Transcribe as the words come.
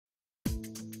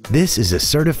This is a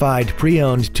certified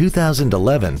pre-owned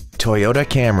 2011 Toyota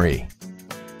Camry.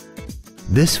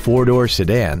 This four-door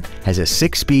sedan has a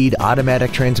 6-speed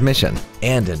automatic transmission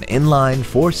and an inline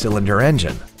 4-cylinder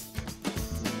engine.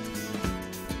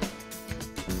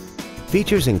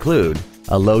 Features include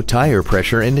a low tire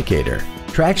pressure indicator,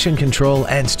 traction control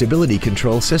and stability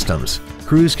control systems,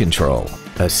 cruise control,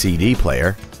 a CD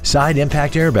player, side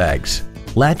impact airbags,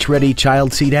 latch-ready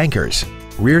child seat anchors,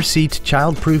 rear seat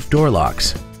child-proof door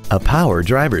locks, a power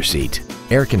driver's seat,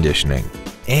 air conditioning,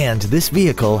 and this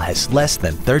vehicle has less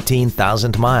than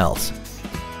 13,000 miles.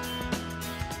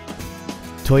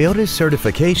 Toyota's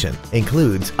certification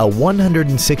includes a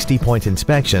 160-point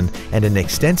inspection and an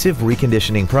extensive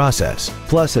reconditioning process,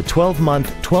 plus a 12-month,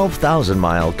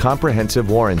 12,000-mile comprehensive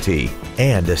warranty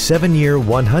and a 7-year,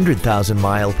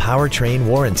 100,000-mile powertrain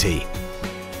warranty.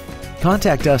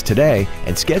 Contact us today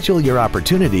and schedule your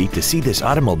opportunity to see this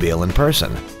automobile in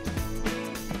person.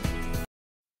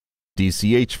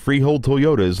 DCH Freehold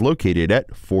Toyota is located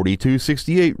at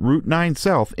 4268 Route 9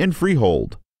 South in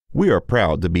Freehold. We are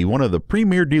proud to be one of the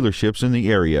premier dealerships in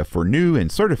the area for new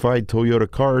and certified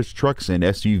Toyota cars, trucks, and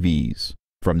SUVs.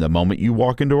 From the moment you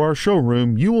walk into our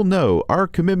showroom, you will know our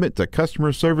commitment to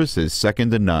customer service is second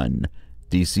to none.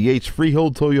 DCH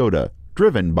Freehold Toyota,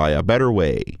 driven by a better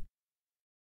way.